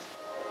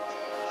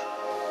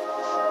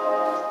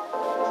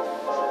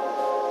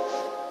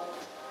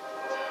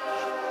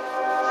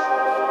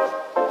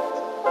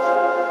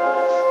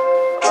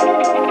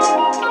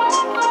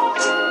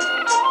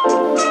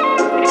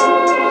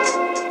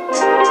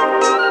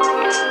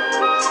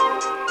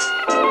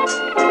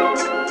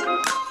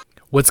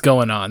What's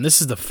going on? This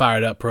is the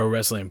Fired Up Pro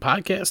Wrestling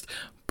Podcast,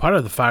 part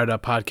of the Fired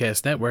Up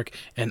Podcast Network,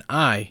 and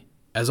I,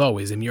 as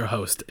always, am your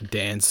host,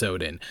 Dan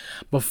Soden.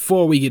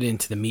 Before we get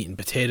into the meat and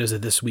potatoes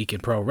of this week in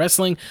pro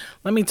wrestling,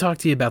 let me talk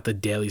to you about the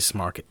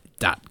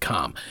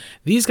dailysmark.com.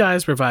 These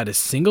guys provide a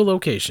single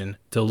location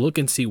to look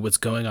and see what's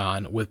going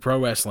on with pro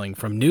wrestling,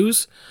 from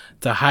news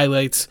to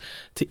highlights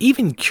to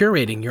even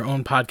curating your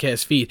own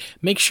podcast feed.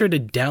 Make sure to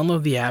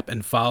download the app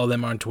and follow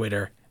them on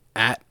Twitter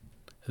at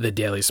the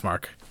Daily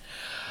Smark.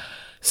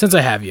 Since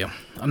I have you,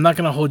 I'm not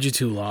going to hold you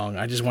too long.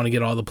 I just want to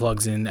get all the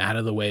plugs in out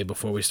of the way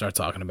before we start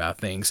talking about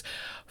things.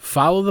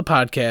 Follow the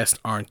podcast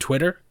on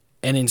Twitter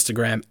and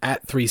Instagram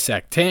at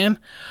 3SecTan.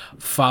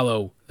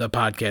 Follow the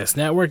podcast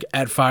network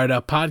at Fired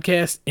Up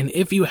Podcast. And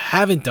if you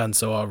haven't done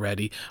so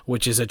already,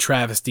 which is a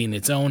travesty in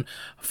its own,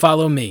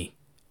 follow me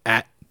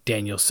at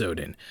Daniel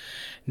Soden.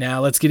 Now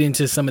let's get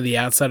into some of the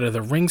outside of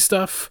the ring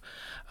stuff.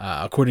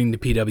 According to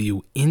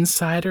PW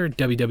Insider,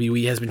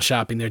 WWE has been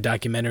shopping their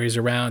documentaries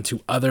around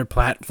to other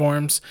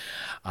platforms.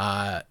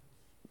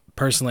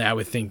 Personally, I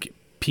would think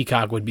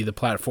Peacock would be the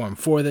platform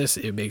for this.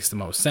 It makes the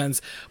most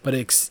sense, but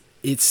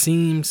it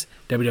seems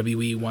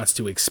WWE wants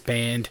to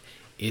expand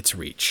its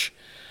reach.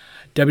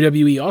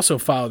 WWE also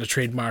filed a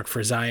trademark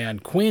for Zion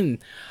Quinn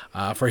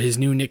for his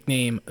new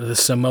nickname, the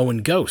Samoan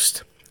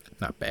Ghost.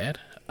 Not bad.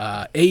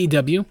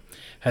 AEW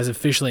has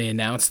officially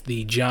announced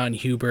the John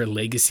Huber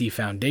Legacy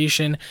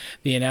Foundation.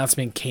 The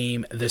announcement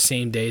came the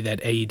same day that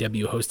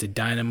AEW hosted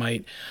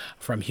Dynamite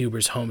from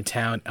Huber's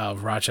hometown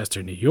of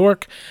Rochester, New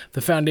York.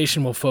 The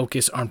foundation will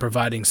focus on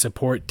providing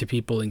support to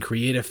people in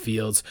creative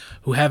fields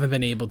who haven't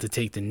been able to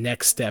take the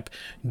next step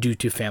due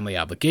to family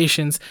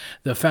obligations.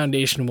 The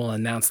foundation will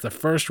announce the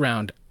first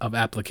round of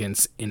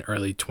applicants in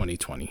early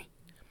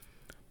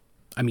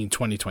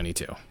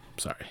 2022.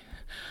 Sorry.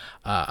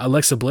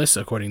 Alexa Bliss,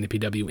 according to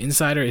PW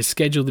Insider, is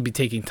scheduled to be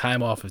taking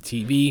time off of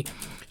TV.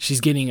 She's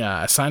getting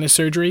sinus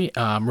surgery.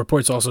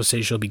 Reports also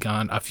say she'll be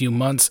gone a few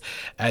months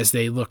as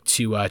they look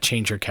to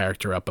change her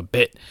character up a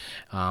bit.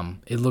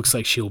 It looks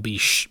like she'll be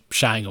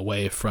shying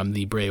away from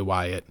the Bray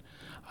Wyatt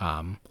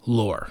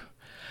lore.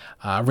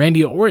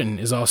 Randy Orton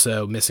is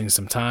also missing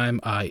some time.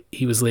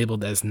 He was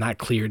labeled as not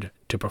cleared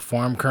to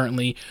perform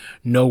currently.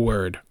 No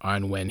word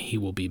on when he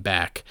will be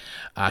back.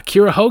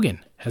 Kiera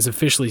Hogan has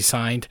officially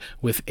signed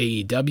with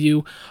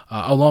AEW.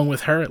 Along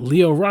with her,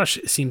 Lio Rush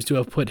seems to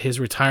have put his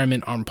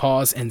retirement on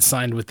pause and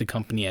signed with the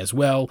company as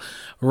well.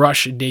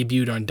 Rush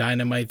debuted on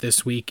Dynamite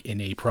this week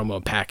in a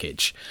promo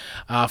package.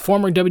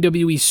 Former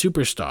WWE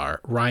superstar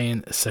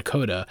Ryan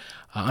Sakota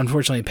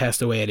unfortunately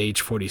passed away at age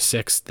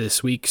 46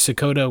 this week.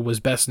 Sakota was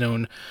best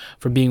known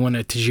for being one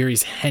of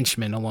Tajiri's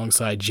henchmen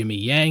alongside Jimmy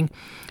Yang.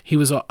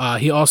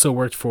 He also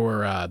worked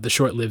for the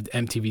short-lived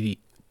MTV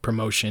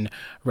promotion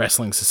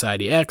Wrestling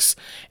Society X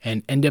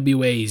and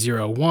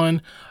NWA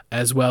 01,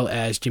 as well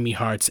as Jimmy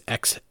Hart's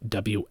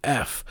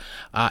XWF.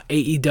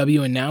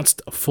 AEW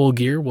announced Full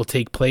Gear will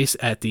take place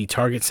at the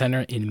Target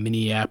Center in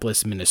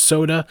Minneapolis,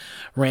 Minnesota.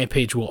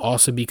 Rampage will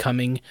also be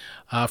coming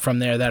from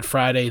there that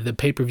Friday. The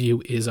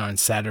pay-per-view is on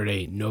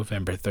Saturday,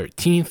 November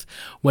 13th.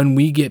 When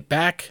we get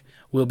back,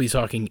 we'll be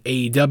talking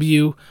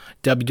AEW,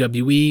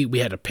 WWE. We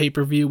had a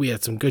pay-per-view. We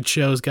had some good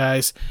shows,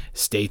 guys.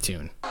 Stay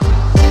tuned.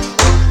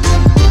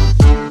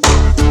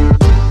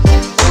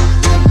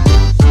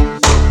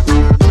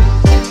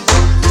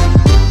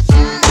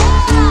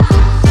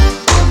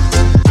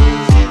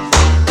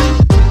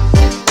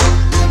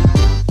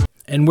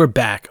 And we're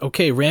back.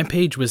 Okay,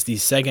 Rampage was the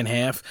second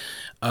half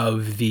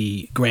of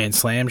the Grand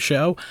Slam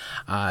show.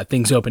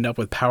 Things opened up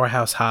with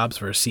Powerhouse Hobbs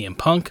versus CM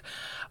Punk.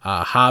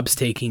 Hobbs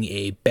taking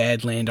a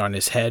bad land on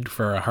his head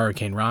for a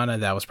Hurricane Rana.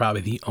 That was probably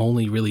the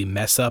only really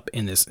mess up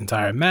in this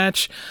entire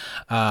match.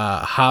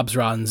 Hobbs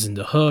runs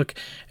into Hook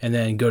and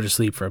then go to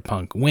sleep for a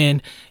Punk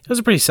win. It was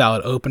a pretty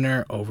solid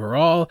opener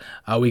overall.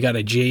 We got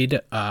a Jade,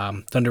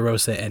 Thunder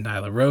Rosa, and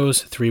Nyla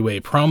Rose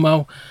three-way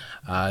promo.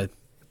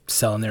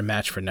 Selling their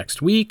match for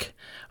next week.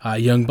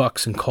 Young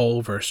Bucks and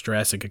Cole versus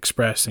Jurassic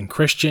Express and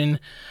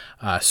Christian.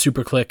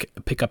 Superclick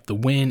pick up the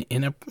win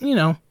in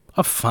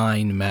a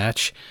fine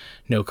match.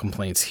 No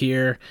complaints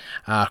here.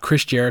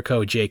 Chris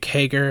Jericho, Jake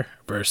Hager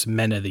versus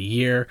Men of the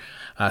Year.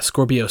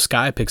 Scorpio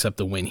Sky picks up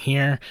the win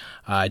here.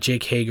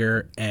 Jake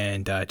Hager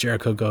and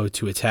Jericho go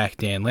to attack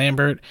Dan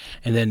Lambert.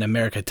 And then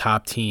America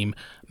Top Team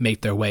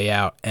make their way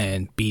out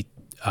and beat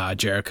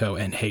Jericho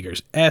and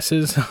Hager's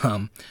asses.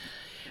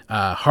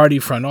 Hardy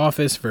Front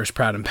Office versus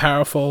Proud and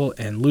Powerful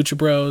and Lucha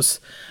Bros.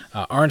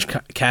 Orange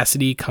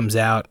Cassidy comes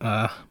out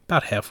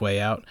about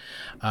halfway out,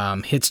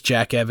 hits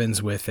Jack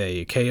Evans with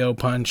a KO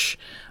punch.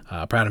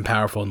 Proud and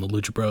Powerful and the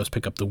Lucha Bros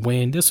pick up the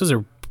win. This was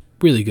a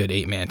really good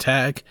 8-man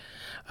tag.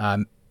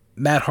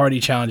 Matt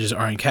Hardy challenges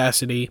Arn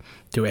Cassidy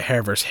to a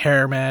hair versus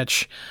hair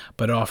match,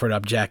 but offered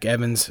up Jack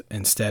Evans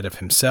instead of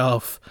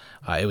himself.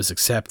 It was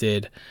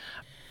accepted.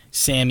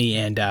 Sammy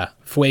and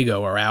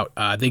Fuego are out.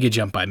 They get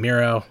jumped by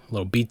Miro. A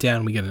little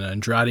beatdown. We get an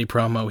Andrade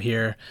promo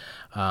here.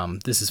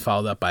 This is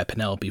followed up by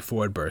Penelope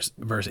Ford versus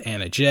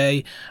Anna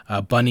Jay.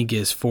 Bunny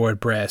gives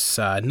Ford brass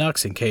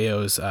knucks and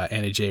KOs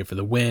Anna Jay for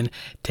the win.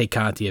 Tay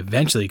Conti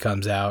eventually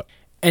comes out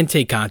And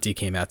Tay Conti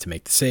came out to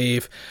make the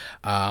save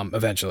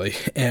eventually.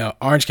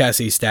 Orange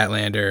Cassidy,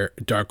 Statlander,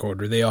 Dark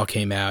Order, they all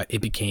came out. It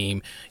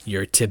became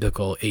your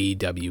typical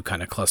AEW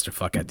kind of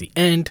clusterfuck at the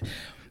end.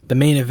 The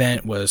main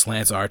event was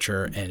Lance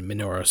Archer and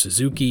Minoru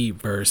Suzuki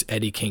versus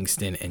Eddie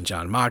Kingston and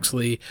Jon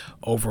Moxley.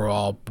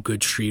 Overall,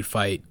 good street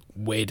fight.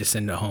 Way to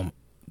send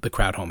the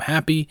crowd home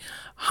happy.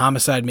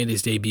 Homicide made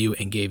his debut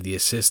and gave the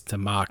assist to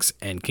Mox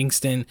and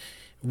Kingston.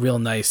 Real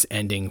nice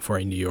ending for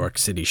a New York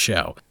City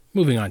show.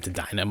 Moving on to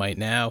Dynamite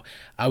now.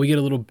 We get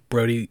a little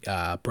Brody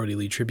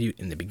Lee tribute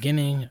in the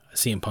beginning.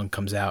 CM Punk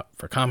comes out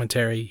for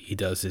commentary. He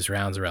does his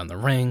rounds around the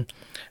ring.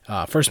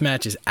 First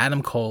match is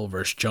Adam Cole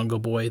versus Jungle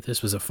Boy.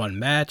 This was a fun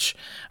match.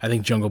 I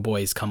think Jungle Boy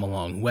has come a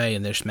long way,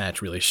 and this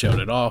match really showed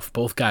it off.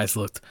 Both guys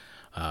looked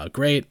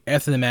great.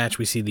 After the match,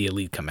 we see the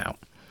Elite come out.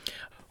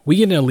 We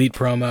get an Elite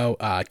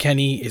promo.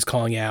 Kenny is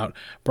calling out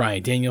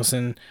Bryan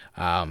Danielson.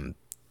 Bryan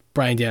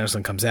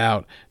Danielson comes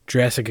out.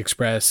 Jurassic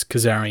Express,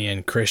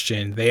 Kazarian,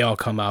 Christian, they all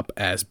come up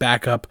as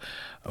backup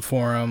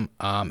for him.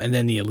 And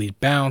then the Elite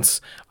bounce.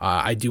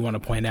 I do want to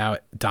point out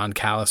Don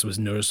Callis was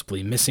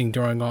noticeably missing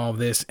during all of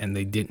this, and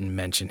they didn't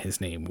mention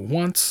his name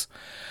once.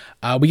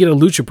 We get a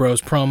Lucha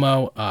Bros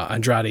promo.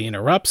 Andrade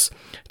interrupts,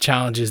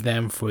 challenges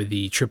them for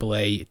the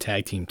AAA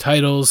tag team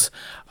titles,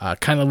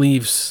 kind of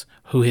leaves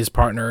who his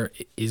partner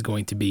is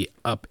going to be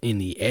up in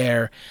the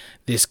air.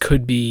 This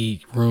could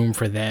be room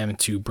for them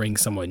to bring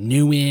someone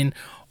new in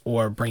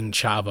or bring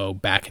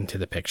Chavo back into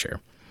the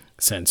picture,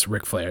 since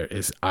Ric Flair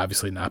is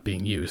obviously not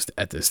being used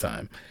at this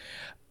time.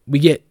 We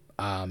get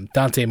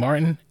Dante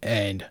Martin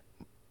and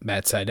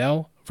Matt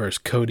Sydal versus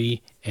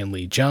Cody and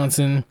Lee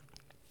Johnson.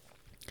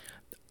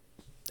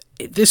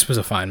 This was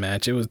a fine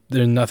match.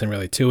 There's nothing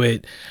really to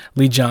it.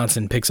 Lee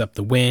Johnson picks up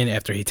the win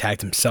after he tagged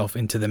himself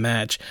into the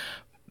match.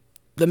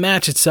 The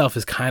match itself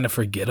is kind of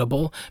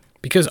forgettable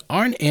because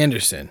Arn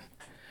Anderson,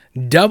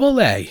 Double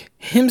A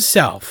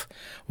himself,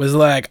 was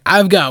like,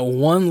 I've got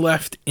one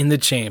left in the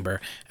chamber.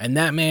 And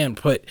that man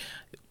put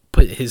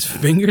his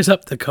fingers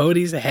up to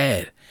Cody's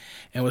head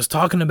and was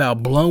talking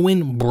about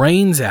blowing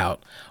brains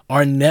out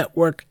on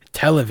network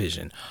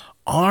television.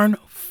 Arn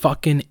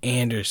fucking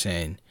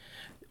Anderson.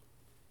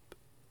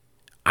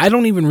 I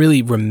don't even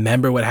really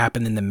remember what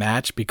happened in the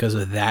match because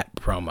of that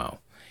promo.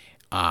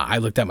 I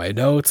looked at my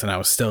notes and I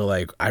was still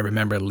like, I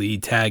remember Lee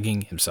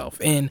tagging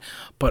himself in,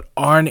 but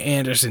Arn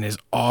Anderson is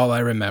all I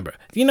remember.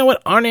 You know what?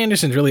 Arn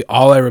Anderson's really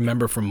all I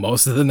remember from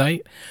most of the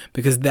night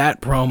because that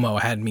promo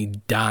had me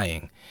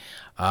dying.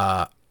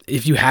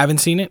 If you haven't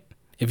seen it,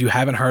 if you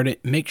haven't heard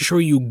it, make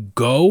sure you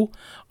go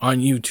on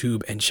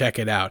YouTube and check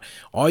it out.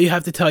 All you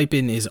have to type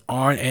in is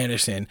Arn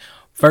Anderson.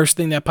 First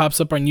thing that pops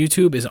up on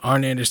YouTube is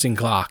Arn Anderson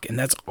Glock, and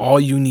that's all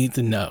you need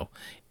to know.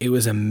 It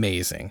was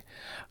amazing.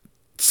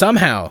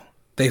 Somehow,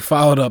 they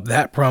followed up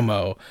that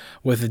promo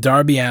with the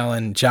Darby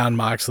Allin, Jon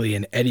Moxley,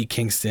 and Eddie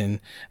Kingston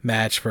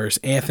match versus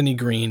Anthony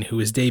Green, who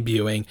is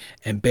debuting,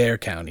 and Bear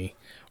County,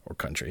 or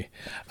Country.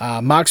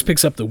 Mox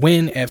picks up the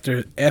win.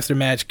 After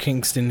match,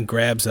 Kingston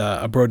grabs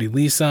a Brody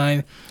Lee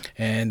sign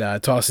and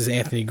tosses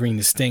Anthony Green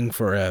to Sting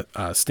for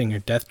a Stinger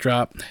death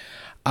drop.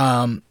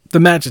 The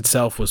match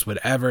itself was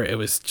whatever. It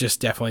was just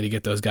definitely to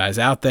get those guys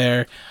out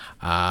there.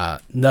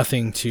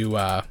 Nothing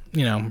to,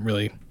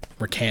 really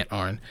recant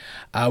on.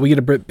 We get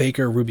a Britt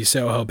Baker, Ruby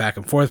Soho back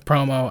and forth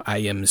promo. I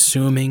am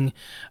assuming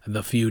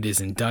the feud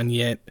isn't done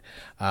yet.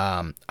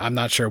 I'm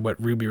not sure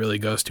what Ruby really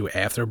goes to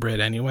after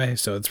Britt anyway,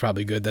 so it's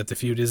probably good that the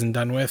feud isn't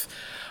done with.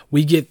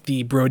 We get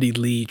the Brody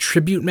Lee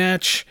tribute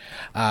match.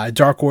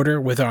 Dark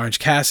Order with Orange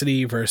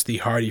Cassidy versus the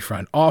Hardy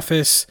Front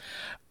Office.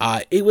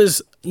 It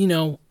was,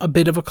 a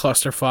bit of a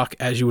clusterfuck,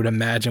 as you would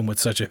imagine with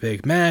such a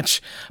big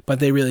match, but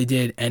they really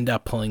did end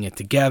up pulling it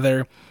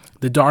together.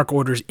 The Dark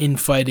Order's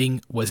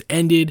infighting was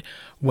ended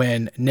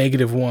when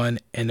 -1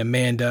 and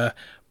Amanda,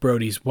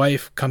 Brody's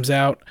wife, comes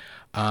out.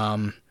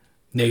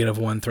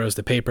 -1 throws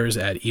the papers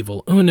at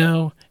Evil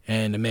Uno,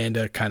 and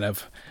Amanda kind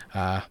of,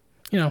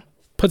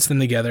 puts them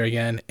together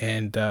again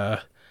and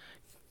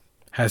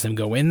has them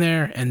go in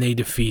there, and they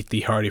defeat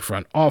the Hardy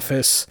Front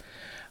Office.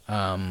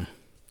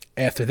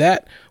 After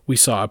that, we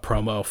saw a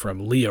promo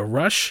from Lio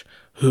Rush,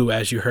 who,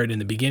 as you heard in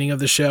the beginning of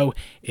the show,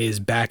 is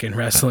back in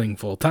wrestling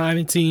full-time,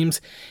 it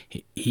seems.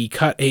 He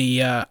cut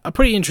a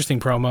pretty interesting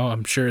promo.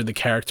 I'm sure the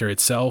character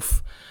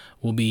itself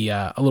will be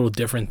a little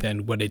different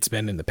than what it's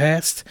been in the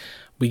past.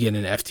 We get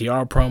an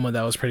FTR promo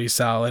that was pretty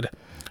solid.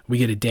 We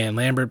get a Dan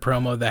Lambert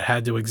promo that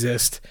had to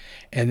exist.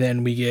 And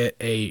then we get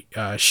a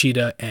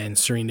Shida and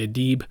Serena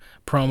Deeb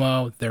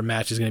promo. Their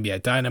match is going to be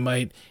at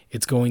Dynamite.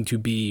 It's going to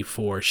be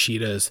for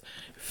Shida's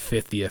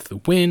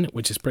 50th win,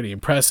 which is pretty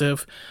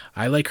impressive.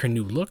 I like her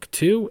new look,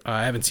 too.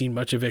 I haven't seen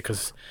much of it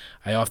because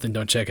I often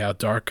don't check out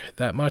Dark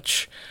that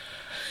much.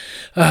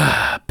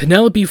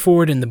 Penelope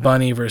Ford and the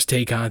Bunny versus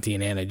Tay Conti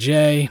and Anna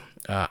Jay.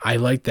 I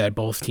like that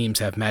both teams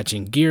have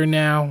matching gear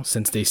now,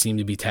 since they seem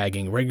to be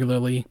tagging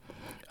regularly.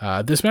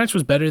 This match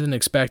was better than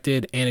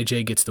expected. Anna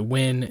Jay gets the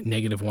win.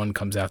 -1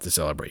 comes out to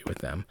celebrate with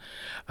them.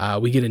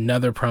 We get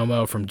another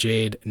promo from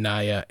Jade,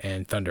 Naya,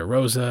 and Thunder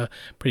Rosa,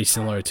 pretty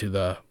similar to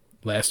the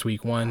last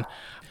week one.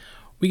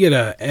 We get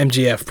a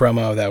MJF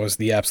promo that was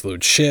the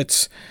absolute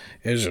shits.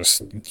 It was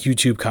just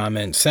YouTube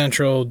comment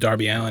central.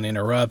 Darby Allin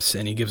interrupts,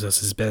 and he gives us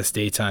his best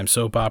daytime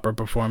soap opera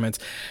performance.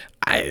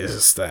 I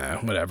just,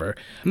 whatever.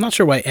 I'm not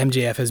sure why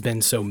MJF has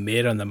been so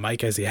mid on the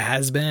mic as he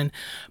has been,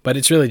 but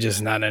it's really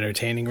just not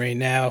entertaining right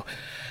now.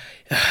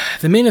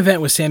 The main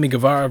event was Sammy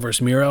Guevara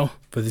versus Miro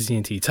for the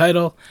TNT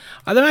title.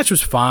 The match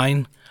was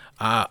fine.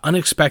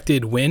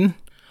 Unexpected win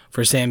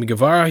for Sammy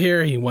Guevara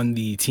here. He won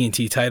the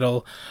TNT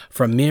title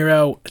from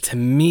Miro. To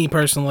me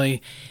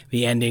personally,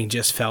 the ending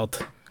just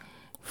felt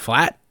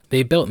flat.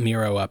 They built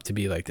Miro up to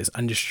be like this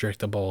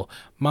undestructible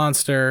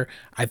monster.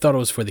 I thought it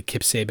was for the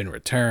Kip Sabian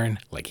return.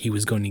 Like he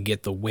was going to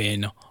get the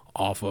win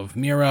off of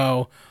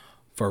Miro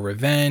for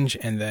revenge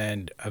and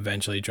then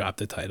eventually drop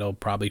the title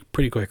probably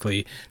pretty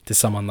quickly to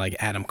someone like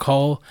Adam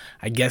Cole.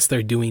 I guess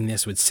they're doing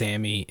this with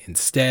Sammy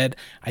instead.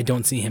 I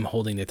don't see him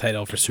holding the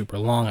title for super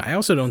long. I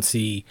also don't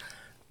see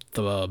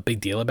the big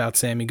deal about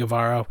Sammy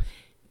Guevara.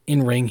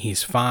 In ring,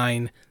 he's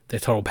fine. The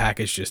total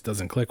package just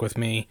doesn't click with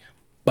me.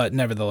 But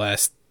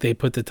nevertheless, they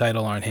put the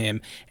title on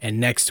him, and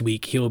next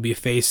week he will be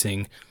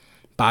facing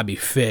Bobby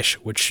Fish,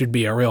 which should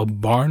be a real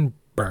barn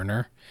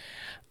burner.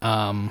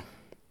 I'm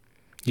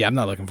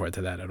not looking forward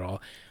to that at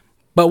all.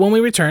 But when we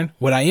return,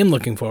 what I am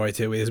looking forward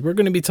to is we're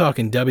going to be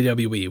talking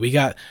WWE. We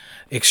got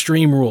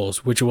Extreme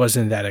Rules, which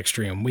wasn't that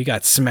extreme. We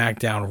got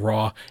SmackDown,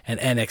 Raw, and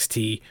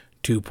NXT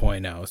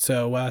 2.0.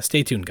 So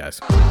stay tuned, guys.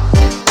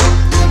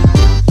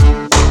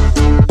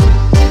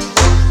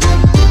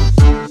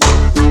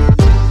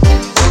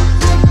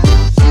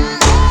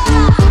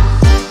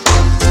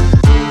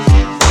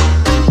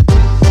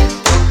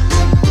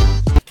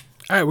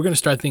 All right, we're going to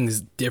start things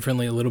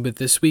differently a little bit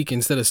this week.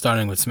 Instead of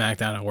starting with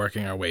SmackDown and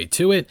working our way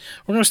to it,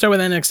 we're going to start with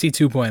NXT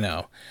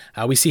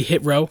 2.0. We see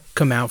Hit Row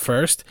come out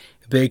first.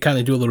 They kind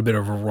of do a little bit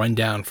of a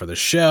rundown for the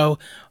show,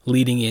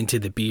 leading into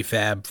the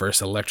B-Fab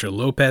versus Elektra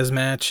Lopez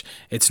match.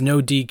 It's no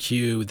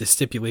DQ. The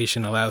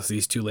stipulation allows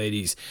these two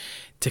ladies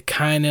to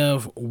kind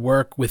of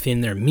work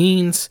within their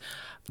means.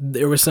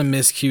 There were some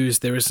miscues.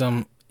 There were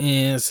some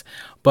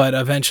but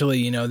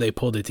eventually, they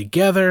pulled it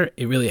together.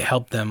 It really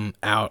helped them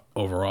out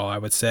overall, I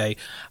would say.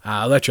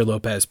 Elektra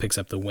Lopez picks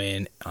up the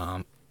win.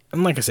 And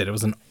like I said, it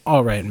was an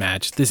all right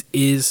match. This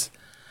is,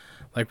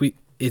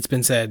 it's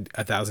been said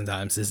 1,000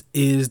 times, this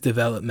is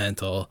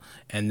developmental,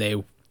 and they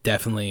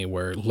definitely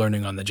were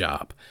learning on the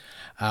job.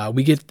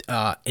 We get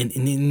an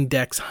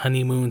Index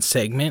honeymoon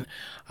segment.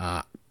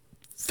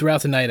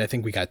 Throughout the night, I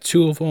think we got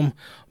 2 of them.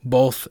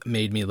 Both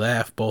made me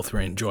laugh. Both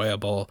were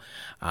enjoyable.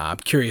 I'm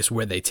curious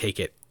where they take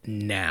it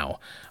now.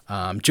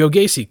 Joe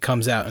Gacy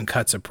comes out and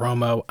cuts a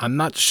promo. I'm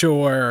not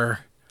sure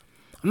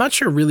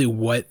really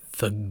what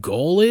the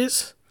goal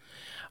is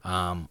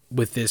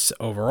with this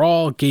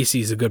overall.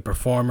 Gacy's a good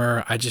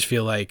performer. I just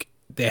feel like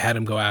they had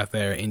him go out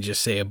there and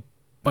just say a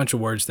bunch of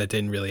words that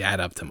didn't really add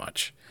up to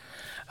much.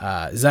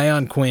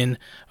 Zion Quinn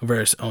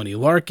versus Oney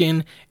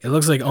Larkin. It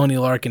looks like Oney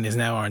Larkin is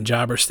now on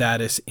jobber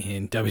status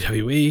in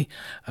WWE.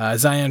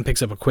 Zion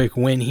picks up a quick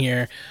win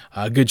here.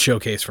 Good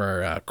showcase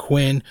for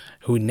Quinn,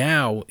 who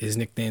now is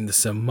nicknamed the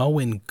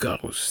Samoan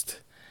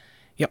Ghost.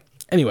 Yep.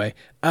 Anyway,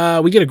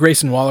 we get a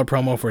Grayson Waller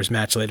promo for his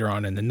match later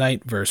on in the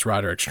night versus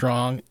Roderick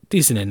Strong.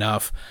 Decent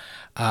enough.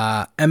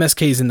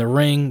 MSK's in the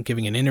ring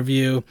giving an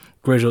interview.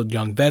 Grizzled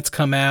Young Vets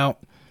come out.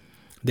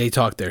 They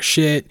talk their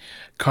shit.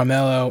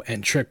 Carmelo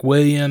and Trick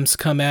Williams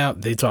come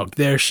out. They talk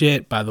their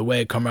shit. By the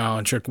way, Carmelo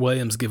and Trick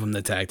Williams give them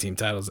the tag team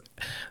titles.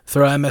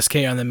 Throw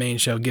MSK on the main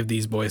show. Give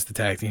these boys the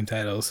tag team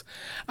titles.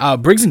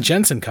 Briggs and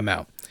Jensen come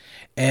out.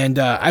 And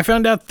I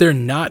found out they're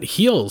not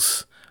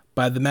heels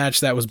by the match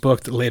that was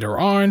booked later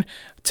on.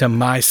 To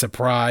my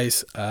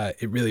surprise,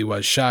 it really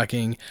was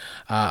shocking.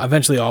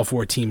 Eventually, all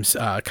 4 teams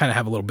kind of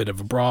have a little bit of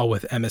a brawl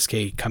with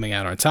MSK coming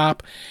out on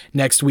top.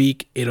 Next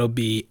week, it'll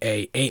be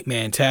a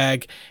 8-man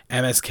tag,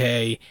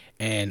 MSK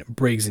and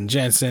Briggs and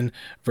Jensen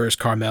versus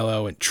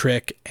Carmelo and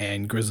Trick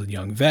and Grizzled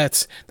Young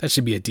Vets. That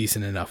should be a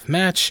decent enough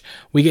match.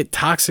 We get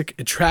Toxic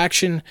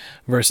Attraction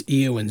versus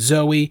Io and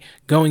Zoe.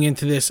 Going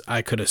into this,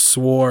 I could have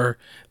swore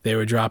they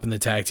were dropping the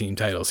tag team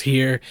titles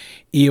here.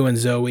 Io and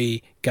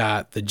Zoe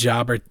got the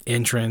jobber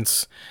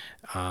entrance.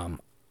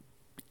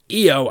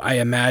 Io, I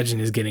imagine,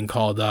 is getting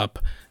called up,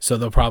 so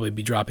they'll probably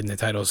be dropping the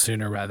titles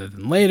sooner rather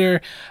than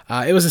later.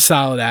 It was a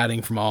solid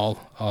outing from all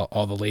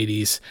the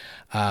ladies,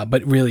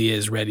 but really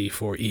is ready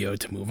for Io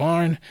to move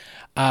on.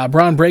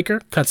 Braun Breaker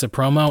cuts a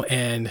promo,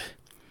 and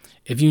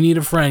if you need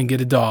a friend,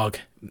 get a dog.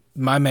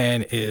 My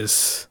man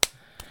is...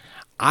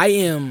 I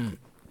am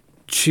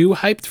too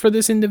hyped for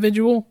this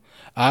individual.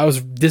 I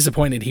was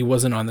disappointed he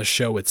wasn't on the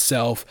show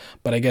itself,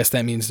 but I guess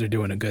that means they're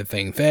doing a good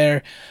thing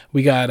there.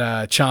 We got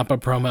a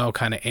Ciampa promo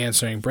kind of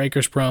answering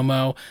Breaker's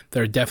promo.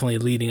 They're definitely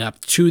leading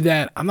up to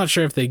that. I'm not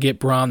sure if they get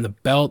Braun the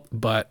belt,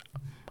 but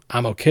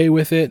I'm okay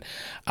with it.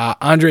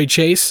 Andre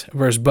Chase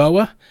versus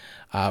Boa.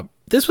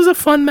 This was a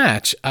fun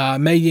match.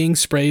 Mei Ying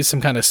sprays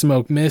some kind of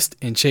smoke mist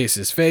in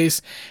Chase's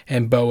face,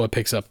 and Boa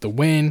picks up the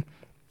win.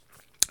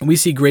 We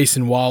see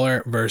Grayson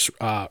Waller versus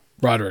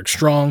Roderick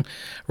Strong.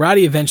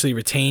 Roddy eventually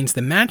retains.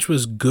 The match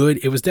was good.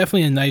 It was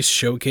definitely a nice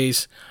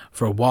showcase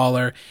for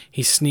Waller.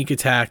 He sneak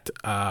attacked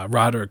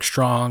Roderick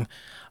Strong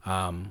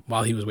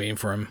while he was waiting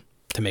for him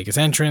to make his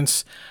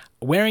entrance.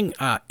 Wearing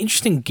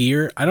interesting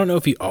gear. I don't know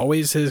if he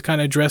always has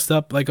kind of dressed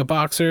up like a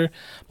boxer,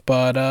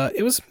 but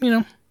it was,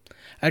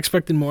 I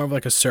expected more of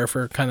like a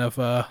surfer kind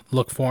of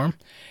look for him.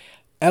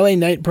 LA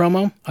Knight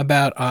promo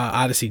about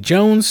Odyssey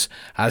Jones.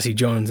 Odyssey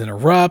Jones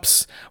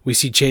interrupts. We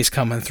see Chase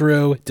coming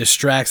through,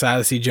 distracts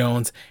Odyssey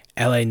Jones.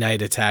 LA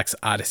Knight attacks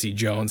Odyssey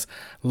Jones,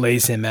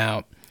 lays him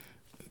out.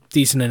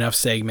 Decent enough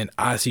segment.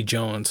 Odyssey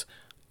Jones,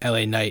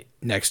 LA Knight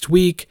next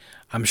week.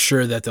 I'm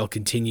sure that they'll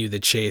continue the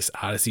Chase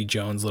Odyssey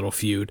Jones little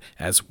feud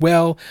as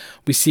well.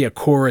 We see a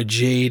Cora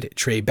Jade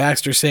Trey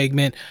Baxter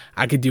segment.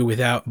 I could do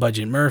without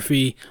Budget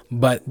Murphy,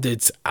 but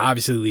it's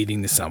obviously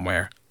leading to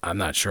somewhere. I'm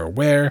not sure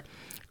where.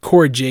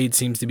 Cora Jade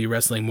seems to be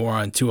wrestling more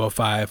on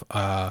 205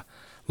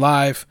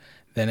 Live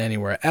than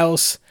anywhere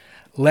else.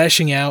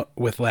 Lashing Out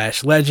with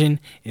Lash Legend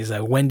is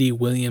a Wendy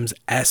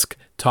Williams-esque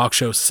talk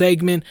show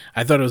segment.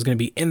 I thought it was going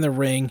to be in the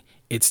ring.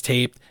 It's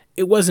taped.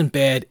 It wasn't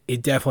bad.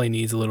 It definitely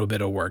needs a little bit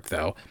of work,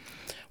 though.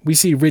 We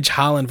see Ridge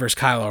Holland versus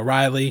Kyle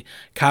O'Reilly.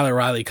 Kyle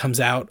O'Reilly comes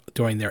out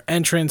during their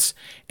entrance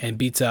and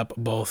beats up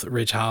both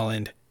Ridge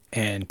Holland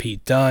and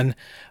Pete Dunne.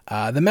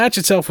 The match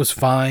itself was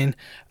fine.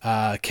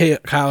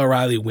 Kyle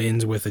O'Reilly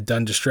wins with a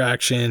Dunne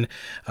distraction.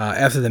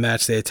 After the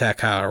match, they attack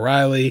Kyle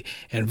O'Reilly,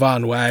 and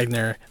Von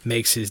Wagner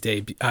makes his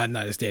debut.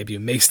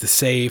 Makes the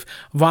save.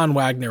 Von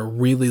Wagner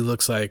really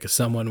looks like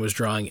someone was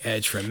drawing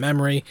Edge from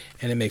memory,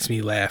 and it makes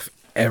me laugh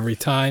every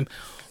time.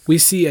 We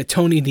see a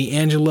Tony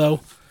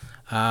D'Angelo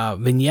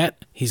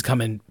vignette. He's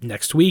coming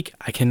next week.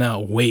 I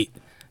cannot wait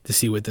to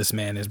see what this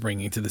man is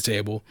bringing to the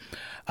table.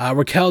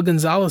 Raquel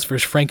Gonzalez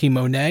versus Frankie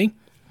Monet.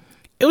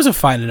 It was a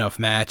fine enough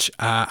match.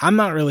 I'm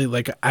not really,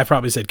 like I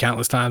probably said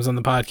countless times on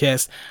the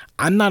podcast,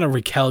 I'm not a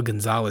Raquel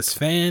Gonzalez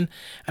fan.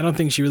 I don't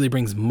think she really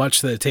brings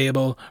much to the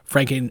table.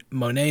 Frankie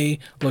Monet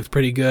looked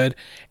pretty good.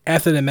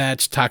 After the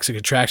match, Toxic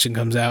Attraction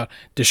comes out,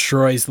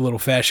 destroys the little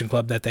fashion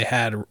club that they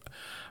had,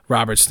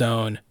 Robert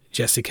Stone,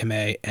 Jessica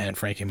May, and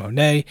Frankie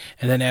Monet.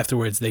 And then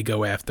afterwards, they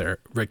go after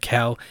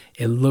Raquel.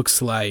 It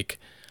looks like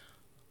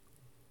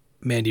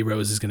Mandy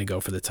Rose is going to go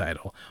for the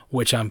title,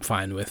 which I'm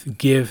fine with.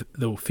 Give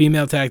the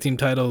female tag team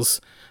titles,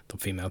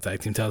 give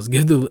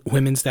the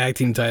women's tag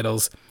team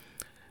titles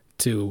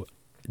to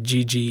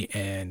Gigi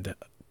and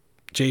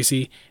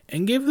JC,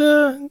 and give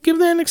the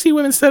NXT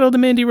women's title to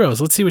Mandy Rose.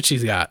 Let's see what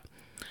she's got.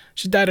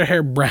 She dyed her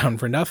hair brown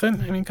for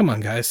nothing. I mean, come on,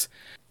 guys.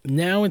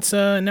 Now it's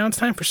time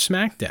for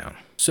SmackDown.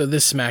 So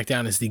this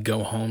SmackDown is the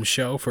go-home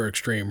show for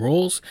Extreme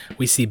Rules.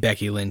 We see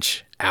Becky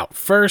Lynch out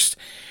first.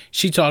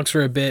 She talks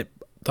for a bit,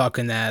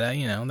 talking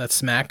that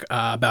smack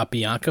about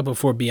Bianca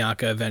before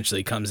Bianca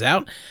eventually comes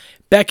out.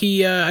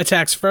 Becky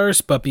attacks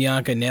first, but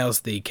Bianca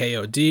nails the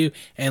KOD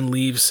and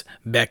leaves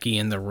Becky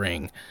in the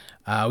ring.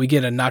 We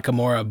get a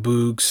Nakamura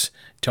Boogs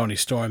Tony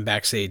Storm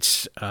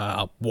backstage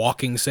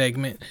walking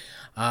segment.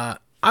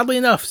 Oddly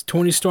enough,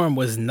 Tony Storm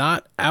was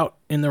not out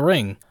in the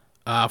ring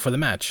for the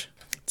match.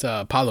 It's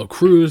Apollo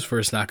Crews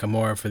versus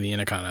Nakamura for the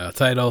Intercontinental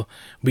title.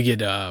 We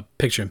get a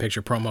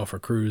picture-in-picture promo for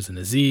Crews and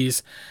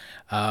Aziz.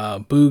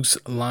 Boogs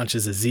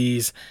launches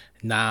Aziz.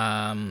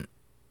 Nakamura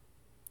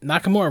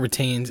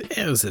retains.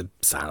 It was a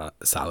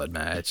solid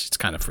match. It's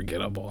kind of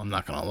forgettable, I'm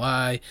not going to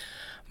lie.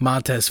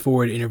 Montez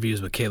Ford interviews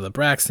with Caleb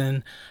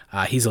Braxton.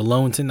 He's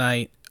alone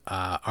tonight.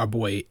 Our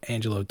boy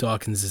Angelo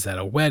Dawkins is at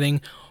a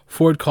wedding.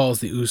 Ford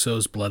calls the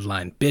Usos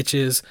bloodline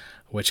bitches,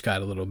 which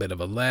got a little bit of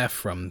a laugh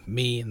from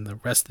me and the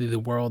rest of the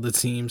world, it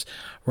seems.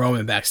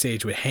 Roman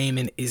backstage with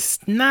Heyman is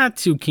not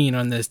too keen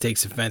on this,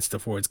 takes offense to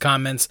Ford's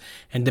comments,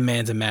 and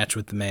demands a match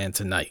with the man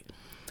tonight.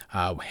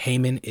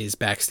 Heyman is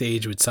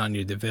backstage with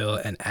Sonya Deville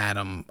and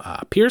Adam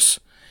Pearce.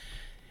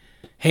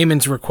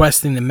 Heyman's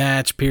requesting the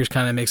match. Pearce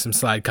kind of makes some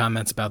side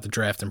comments about the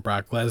draft and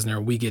Brock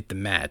Lesnar. We get the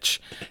match.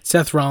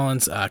 Seth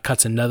Rollins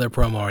cuts another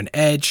promo on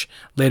Edge.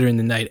 Later in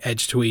the night,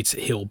 Edge tweets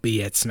he'll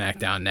be at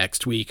SmackDown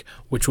next week,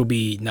 which will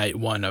be night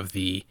one of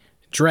the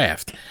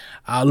draft.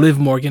 Liv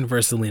Morgan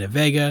versus Zelina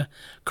Vega.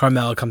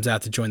 Carmella comes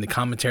out to join the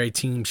commentary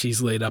team.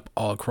 She's laid up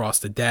all across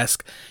the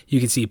desk. You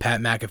can see Pat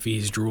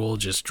McAfee's drool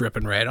just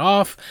dripping right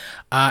off.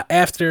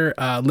 After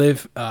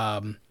Liv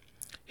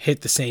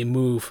hit the same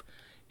move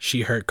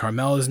she hurt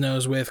Carmella's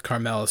nose with,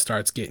 Carmella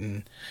starts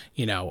getting,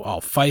 all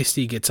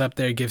feisty, gets up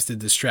there, gives the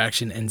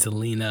distraction, and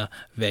Zelina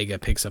Vega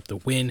picks up the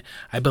win.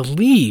 I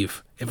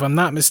believe, if I'm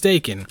not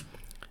mistaken,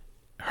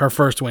 her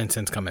first win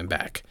since coming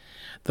back.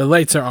 The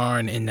lights are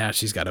on, and now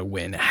she's got to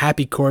win.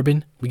 Happy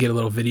Corbin. We get a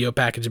little video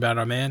package about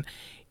our man.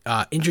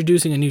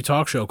 Introducing a new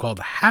talk show called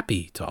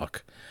Happy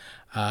Talk.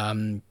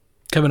 Kevin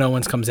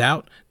Owens comes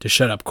out to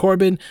shut up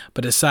Corbin,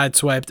 but is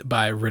sideswiped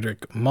by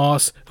Riddick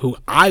Moss, who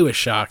I was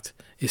shocked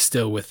is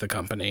still with the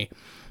company.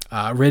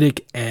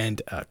 Riddick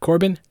and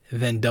Corbin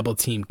then double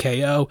team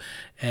KO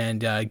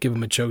and give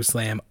him a choke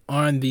slam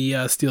on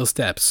the steel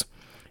steps.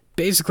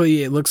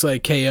 Basically, it looks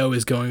like KO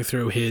is going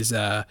through his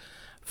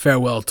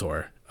farewell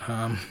tour.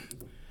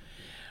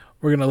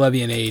 We're going to love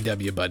you in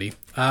AEW, buddy.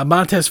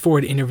 Montez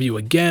Ford interview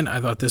again.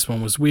 I thought this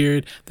one was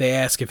weird. They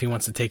ask if he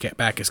wants to take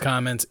back his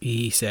comments.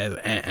 He says,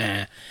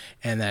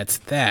 and that's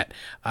that.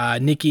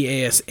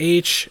 Nikki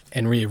ASH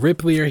and Rhea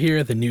Ripley are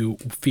here, the new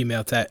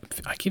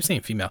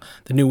the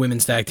new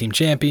women's tag team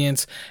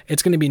champions.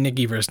 It's going to be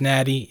Nikki versus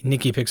Natty.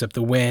 Nikki picks up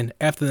the win.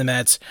 After the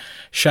match,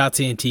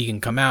 Shotzi and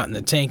Tegan come out in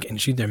the tank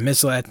and shoot their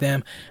missile at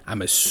them.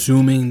 I'm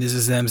assuming this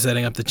is them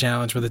setting up the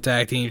challenge for the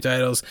tag team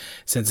titles,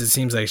 since it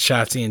seems like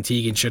Shotzi and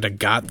Tegan should have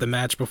got the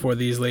match before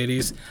these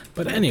ladies.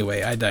 But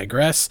anyway, I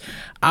digress.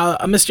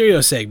 A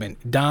Mysterio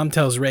segment. Dom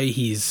tells Ray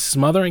he's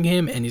smothering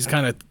him and he's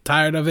kind of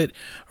tired of it.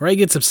 Ray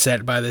gets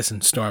upset by this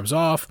and storms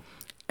off.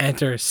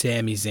 Enter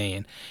Sami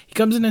Zayn. He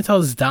comes in and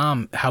tells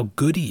Dom how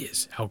good he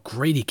is, how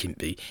great he can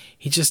be.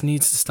 He just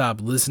needs to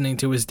stop listening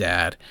to his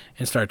dad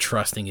and start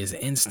trusting his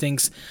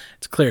instincts.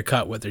 It's clear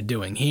cut what they're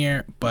doing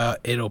here, but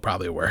it'll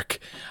probably work.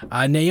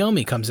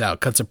 Naomi comes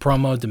out, cuts a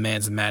promo,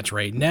 demands a match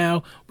right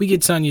now. We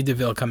get Sonya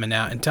Deville coming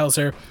out and tells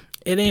her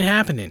it ain't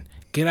happening.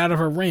 Get out of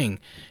her ring.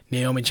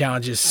 Naomi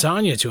challenges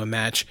Sonya to a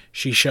match.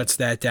 She shuts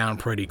that down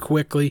pretty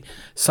quickly.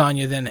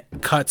 Sonya then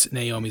cuts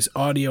Naomi's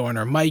audio on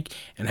her mic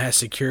and has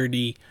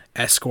security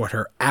escort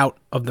her out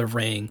of the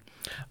ring.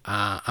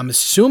 I'm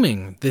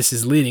assuming this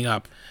is leading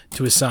up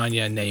to a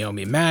Sonya and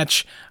Naomi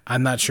match.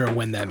 I'm not sure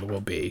when that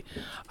will be.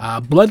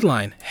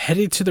 Bloodline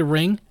headed to the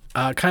ring.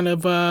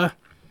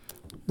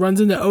 Runs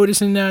into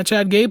Otis and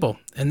Chad Gable.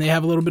 And they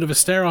have a little bit of a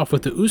stare-off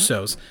with the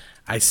Usos.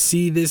 I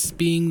see this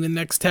being the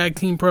next tag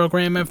team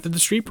program after the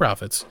Street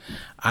Profits.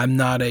 I'm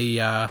not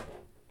a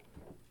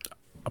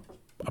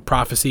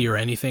prophecy or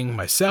anything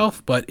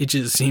myself, but it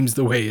just seems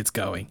the way it's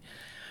going.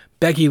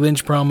 Becky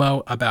Lynch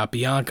promo about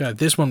Bianca.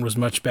 This one was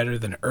much better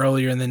than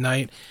earlier in the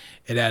night.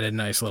 It added a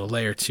nice little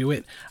layer to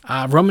it.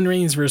 Roman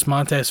Reigns versus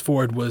Montez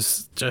Ford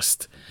was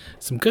just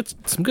some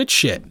good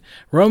shit.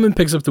 Roman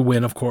picks up the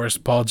win, of course.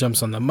 Paul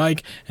jumps on the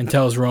mic and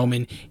tells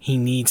Roman he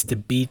needs to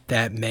beat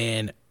that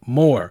man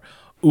more.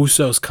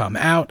 Usos come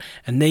out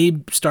and they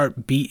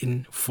start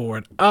beating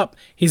Ford up.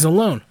 He's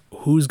alone.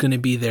 Who's going to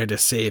be there to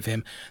save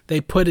him?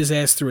 They put his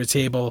ass through a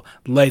table.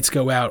 Lights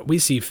go out. We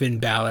see Finn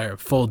Balor,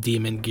 full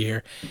demon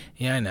gear.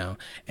 Yeah, I know.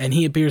 And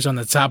he appears on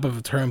the top of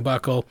a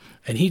turnbuckle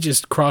and he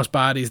just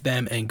crossbodies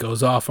them and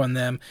goes off on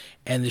them.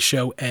 And the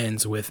show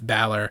ends with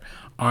Balor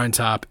on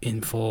top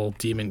in full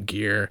demon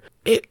gear.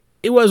 It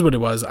was what it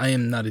was. I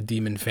am not a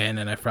demon fan,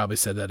 and I've probably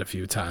said that a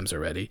few times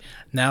already.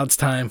 Now it's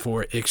time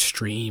for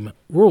Extreme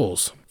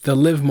Rules. The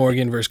Liv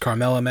Morgan versus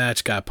Carmella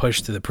match got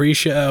pushed to the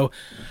pre-show.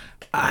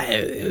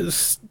 It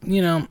was,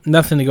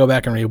 nothing to go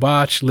back and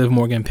rewatch. Liv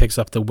Morgan picks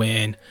up the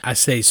win. I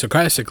say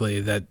sarcastically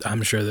that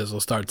I'm sure this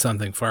will start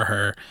something for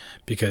her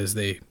because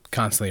they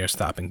constantly are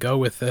stop and go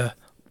with the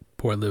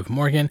poor Liv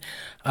Morgan.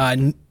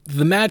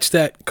 The match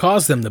that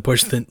caused them to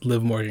push the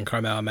Liv Morgan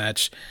Carmella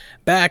match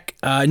back,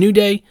 New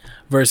Day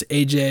versus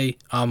AJ,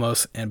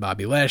 Almost, and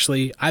Bobby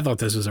Lashley. I thought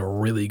this was a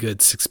really good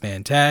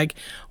 6-man tag.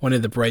 One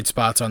of the bright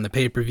spots on the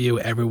pay-per-view.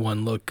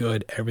 Everyone looked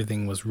good.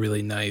 Everything was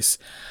really nice.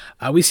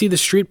 We see the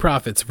Street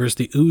Profits versus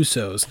the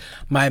Usos.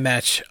 My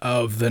match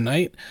of the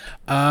night.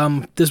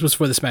 This was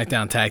for the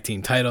SmackDown Tag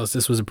Team titles.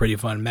 This was a pretty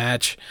fun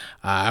match.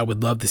 I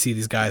would love to see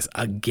these guys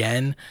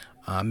again.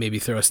 Maybe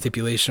throw a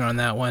stipulation on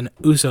that one.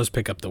 Usos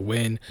pick up the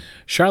win.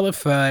 Charlotte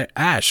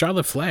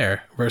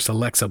Flair versus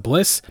Alexa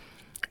Bliss.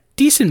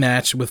 Decent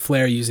match with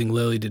Flair using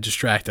Lily to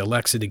distract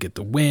Alexa to get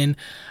the win.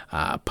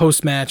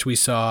 Post-match, we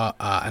saw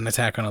an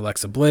attack on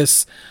Alexa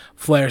Bliss.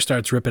 Flair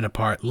starts ripping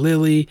apart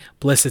Lily.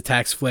 Bliss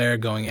attacks Flair,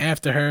 going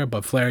after her,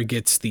 but Flair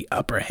gets the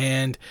upper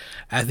hand.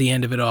 At the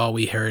end of it all,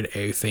 we heard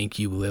a "Thank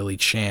you, Lily"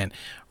 chant.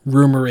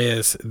 Rumor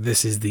is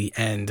this is the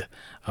end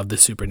of the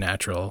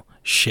supernatural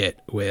shit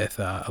with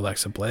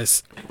Alexa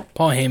Bliss.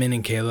 Paul Heyman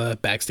and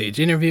Kayla backstage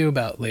interview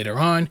about later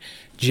on.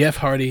 Jeff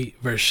Hardy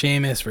versus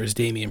Sheamus versus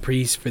Damian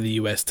Priest for the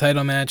U.S.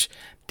 title match.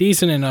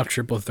 Decent enough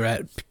triple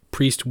threat.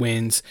 Priest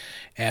wins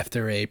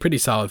after a pretty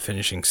solid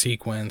finishing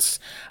sequence.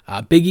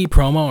 Big E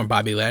promo on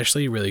Bobby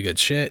Lashley, really good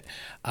shit.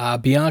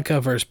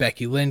 Bianca versus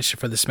Becky Lynch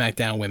for the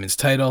SmackDown Women's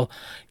title.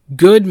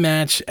 Good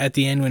match at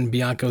the end when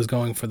Bianca was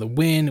going for the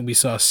win. We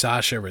saw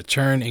Sasha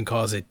return and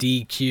cause it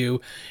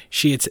DQ.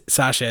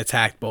 Sasha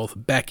attacked both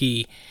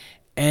Becky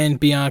and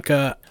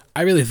Bianca.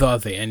 I really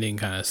thought the ending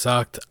kind of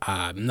sucked.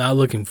 I'm not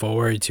looking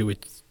forward to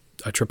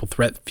a triple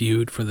threat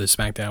feud for the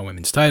SmackDown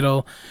Women's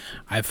title.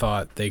 I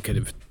thought they could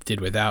have did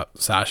without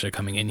Sasha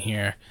coming in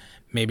here.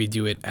 Maybe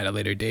do it at a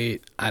later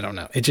date. I don't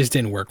know. It just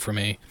didn't work for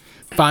me.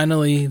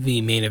 Finally,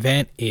 the main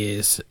event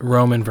is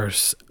Roman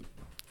versus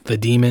the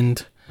Demon,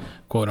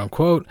 quote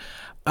unquote.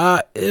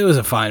 It was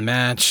a fine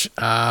match.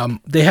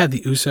 They had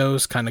the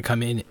Usos kind of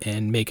come in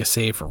and make a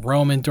save for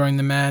Roman during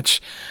the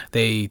match.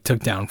 They took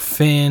down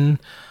Finn.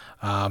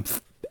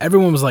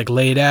 Everyone was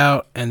laid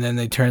out, and then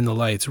they turned the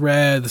lights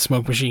red. The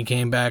smoke machine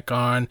came back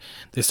on.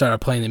 They started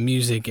playing the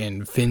music,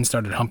 and Finn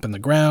started humping the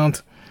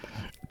ground.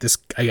 This,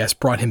 I guess,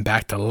 brought him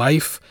back to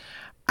life.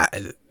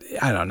 I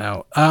don't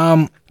know.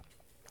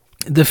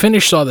 The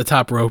finish saw the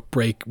top rope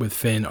break with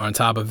Finn on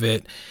top of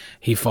it.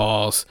 He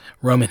falls.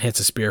 Roman hits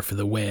a spear for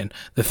the win.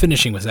 The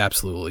finishing was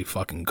absolutely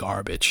fucking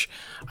garbage.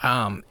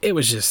 It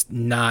was just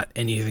not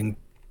anything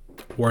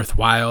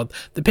worthwhile.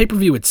 The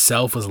pay-per-view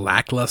itself was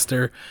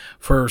lackluster.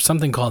 For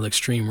something called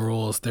Extreme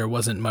Rules, there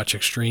wasn't much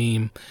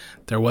extreme.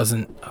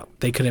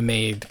 They could have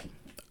made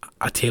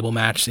a table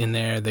match in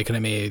there. They could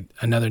have made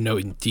another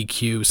note in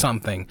DQ,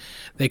 something.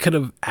 They could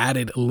have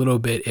added a little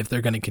bit if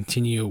they're going to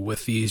continue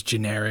with these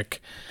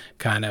generic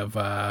kind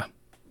of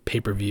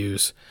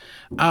pay-per-views.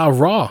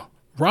 Raw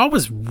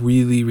was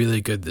really,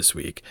 really good this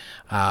week.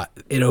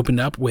 It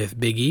opened up with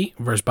Big E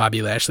versus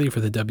Bobby Lashley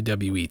for the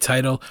WWE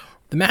title.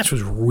 The match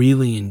was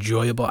really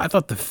enjoyable. I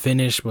thought the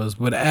finish was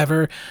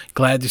whatever.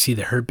 Glad to see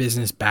the Hurt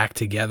Business back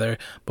together,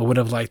 but would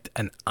have liked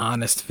an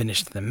honest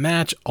finish to the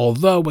match,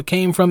 although what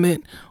came from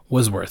it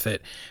was worth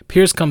it.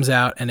 Pierce comes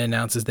out and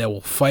announces they will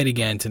fight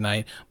again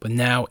tonight, but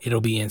now it'll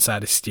be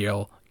inside a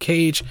steel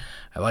cage.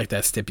 I like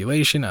that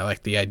stipulation. I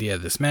like the idea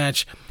of this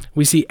match.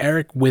 We see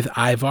Eric with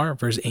Ivar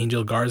versus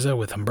Angel Garza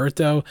with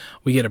Humberto.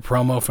 We get a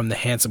promo from the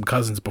Handsome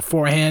Cousins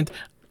beforehand.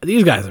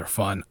 These guys are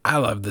fun. I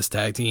love this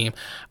tag team.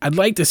 I'd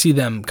like to see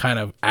them kind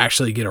of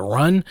actually get a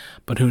run,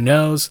 but who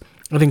knows?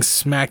 I think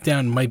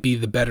SmackDown might be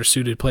the better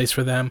suited place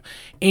for them.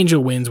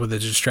 Angel wins with a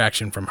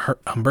distraction from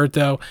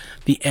Humberto.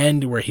 The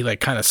end where he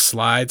kind of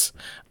slides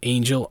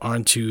Angel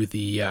onto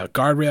the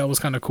guardrail was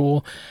kind of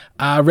cool.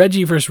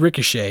 Reggie versus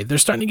Ricochet. They're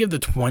starting to give the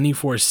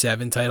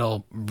 24/7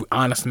 title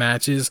honest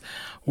matches,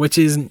 which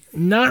is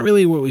not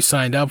really what we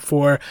signed up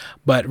for,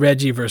 but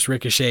Reggie versus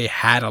Ricochet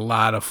had a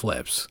lot of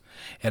flips.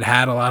 It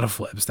had a lot of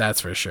flips,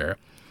 that's for sure.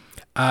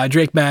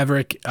 Drake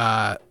Maverick,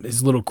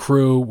 his little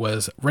crew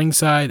was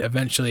ringside.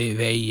 Eventually,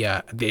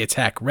 they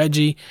attack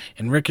Reggie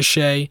and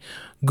Ricochet.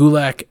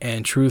 Gulak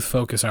and Truth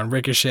focus on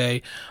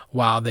Ricochet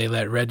while they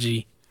let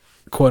Reggie,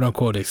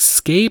 quote-unquote,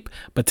 escape.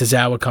 But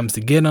Tozawa comes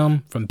to get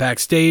him from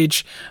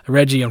backstage.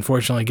 Reggie,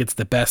 unfortunately, gets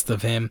the best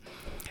of him.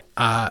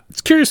 I'm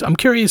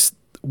curious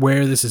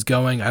where this is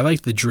going. I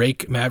like the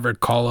Drake Maverick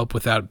call-up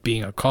without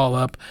being a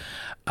call-up.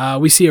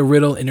 We see a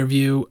Riddle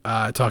interview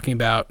talking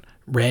about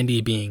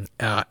Randy being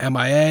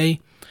MIA.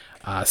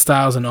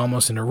 Styles and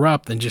almost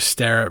interrupt and just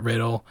stare at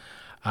Riddle.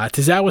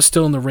 Tozawa's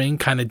still in the ring,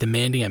 kind of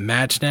demanding a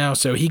match now,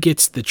 so he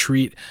gets the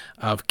treat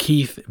of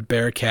Keith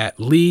Bearcat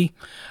Lee.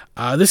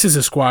 This is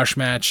a squash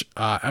match.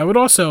 I would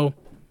also,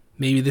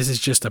 maybe this is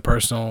just a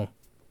personal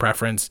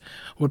preference,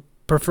 would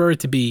prefer it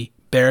to be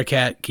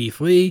Bearcat Keith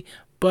Lee,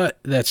 but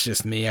that's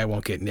just me. I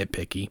won't get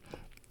nitpicky.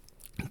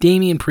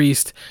 Damian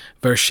Priest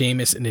versus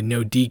Sheamus in a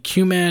no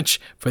DQ match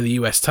for the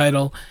U.S.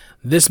 title.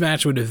 This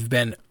match would have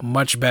been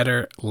much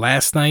better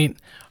last night,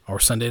 or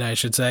Sunday night, I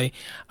should say.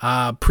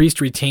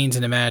 Priest retains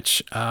in a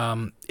match.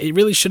 It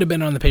really should have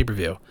been on the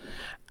pay-per-view.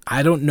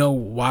 I don't know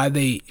why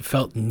they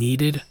felt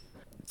needed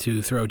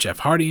to throw Jeff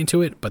Hardy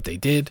into it, but they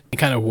did. It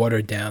kind of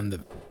watered down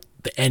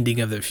the ending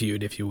of the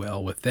feud, if you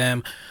will, with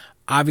them.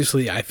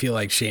 Obviously, I feel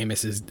like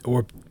Sheamus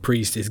or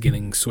Priest is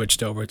getting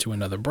switched over to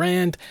another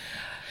brand.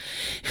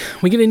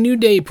 We get a New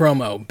Day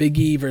promo, Big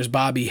E versus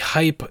Bobby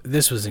hype.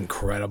 This was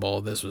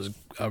incredible. This was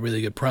a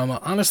really good promo.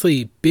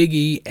 Honestly, Big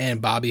E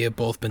and Bobby have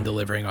both been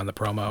delivering on the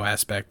promo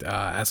aspect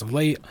as of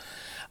late.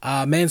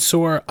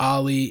 Mansoor,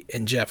 Ali,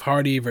 and Jeff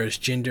Hardy versus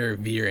Jinder,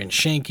 Veer, and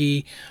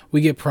Shanky.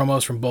 We get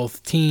promos from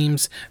both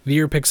teams.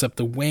 Veer picks up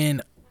the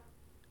win.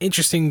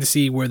 Interesting to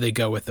see where they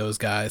go with those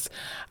guys.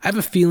 I have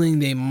a feeling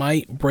they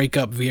might break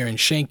up Veer and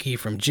Shanky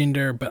from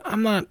Jinder, but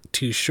I'm not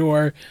too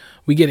sure.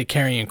 We get a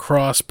Karrion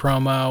Kross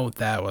promo.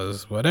 That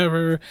was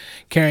whatever.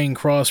 Karrion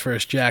Kross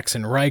versus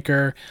Jackson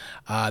Riker.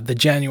 The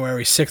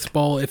January 6th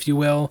Bowl, if you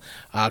will.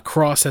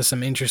 Kross has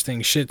some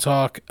interesting shit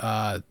talk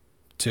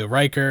to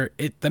Riker.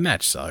 The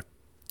match sucked.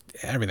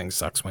 Everything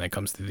sucks when it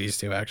comes to these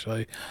two,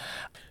 actually.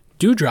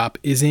 Doudrop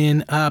is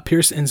in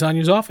Pierce and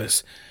Sonya's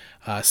office.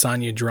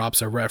 Sonya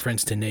drops a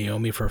reference to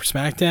Naomi for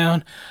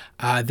SmackDown.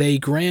 They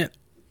grant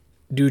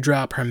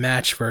Doudrop her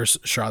match versus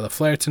Charlotte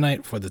Flair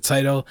tonight for the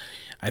title.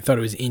 I thought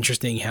it was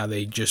interesting how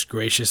they just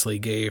graciously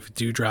gave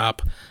Doudrop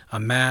a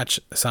match.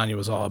 Sonya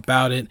was all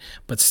about it,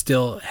 but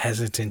still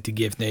hesitant to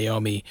give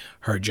Naomi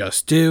her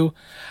just due.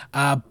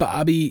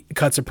 Bobby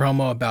cuts a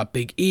promo about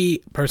Big E.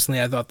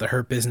 Personally, I thought the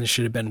Hurt Business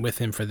should have been with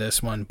him for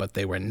this one, but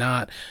they were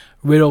not.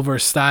 Riddle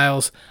versus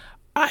Styles.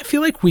 I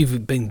feel like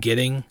we've been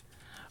getting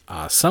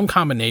some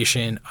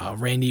combination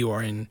of Randy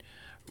Orton,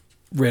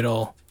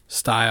 Riddle,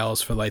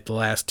 Styles for the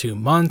last 2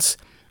 months.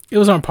 It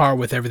was on par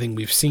with everything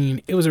we've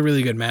seen. It was a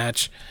really good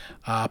match.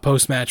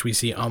 Post-match, we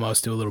see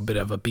almost do a little bit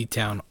of a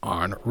beatdown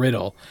on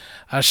Riddle.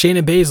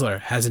 Shayna Baszler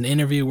has an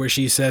interview where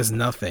she says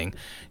nothing.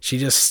 She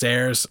just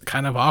stares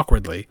kind of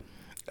awkwardly.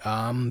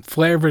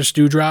 Flair versus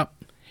Doudrop.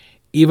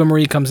 Eva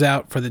Marie comes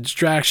out for the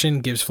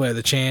distraction, gives Flair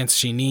the chance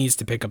she needs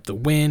to pick up the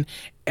win.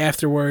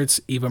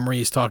 Afterwards, Eva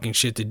Marie is talking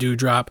shit to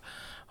Doudrop.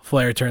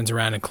 Flair turns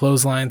around and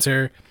clotheslines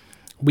her.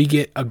 We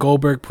get a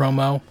Goldberg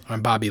promo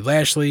on Bobby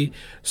Lashley,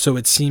 so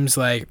it seems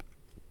like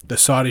the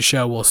Saudi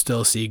show will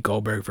still see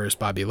Goldberg versus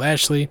Bobby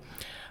Lashley.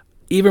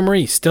 Eva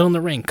Marie still in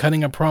the ring,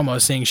 cutting a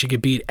promo saying she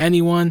could beat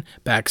anyone.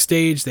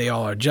 Backstage, they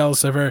all are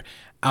jealous of her.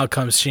 Out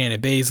comes Shayna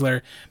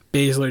Baszler.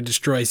 Baszler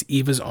destroys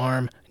Eva's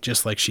arm,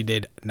 just like she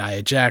did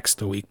Nia Jax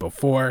the week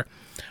before.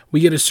 We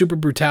get a Super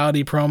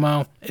Brutality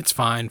promo. It's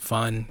fine,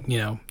 fun,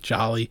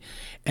 jolly.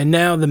 And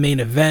now the main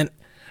event,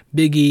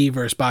 Big E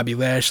versus Bobby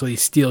Lashley,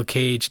 Steel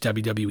Cage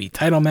WWE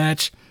title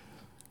match.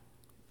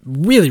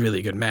 Really,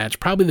 really good match.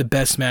 Probably the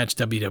best match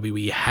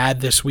WWE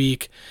had this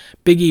week.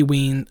 Big E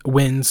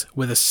wins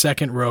with a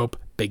second rope,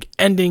 big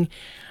ending.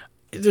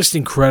 Just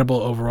incredible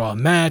overall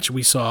match.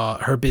 We saw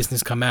Her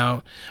Business come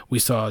out. We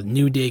saw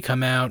New Day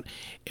come out.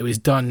 It was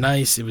done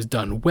nice. It was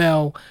done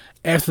well.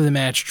 After the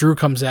match, Drew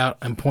comes out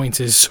and points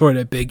his sword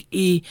at Big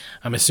E.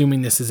 I'm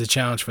assuming this is a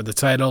challenge for the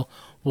title.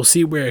 We'll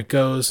see where it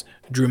goes.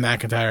 Drew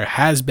McIntyre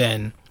has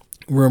been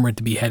rumored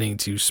to be heading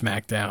to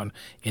SmackDown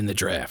in the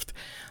draft.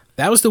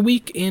 That was the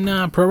week in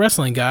pro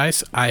wrestling,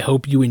 guys. I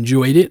hope you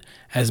enjoyed it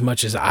as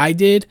much as I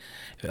did.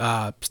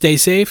 Stay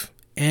safe,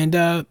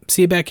 and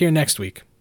see you back here next week.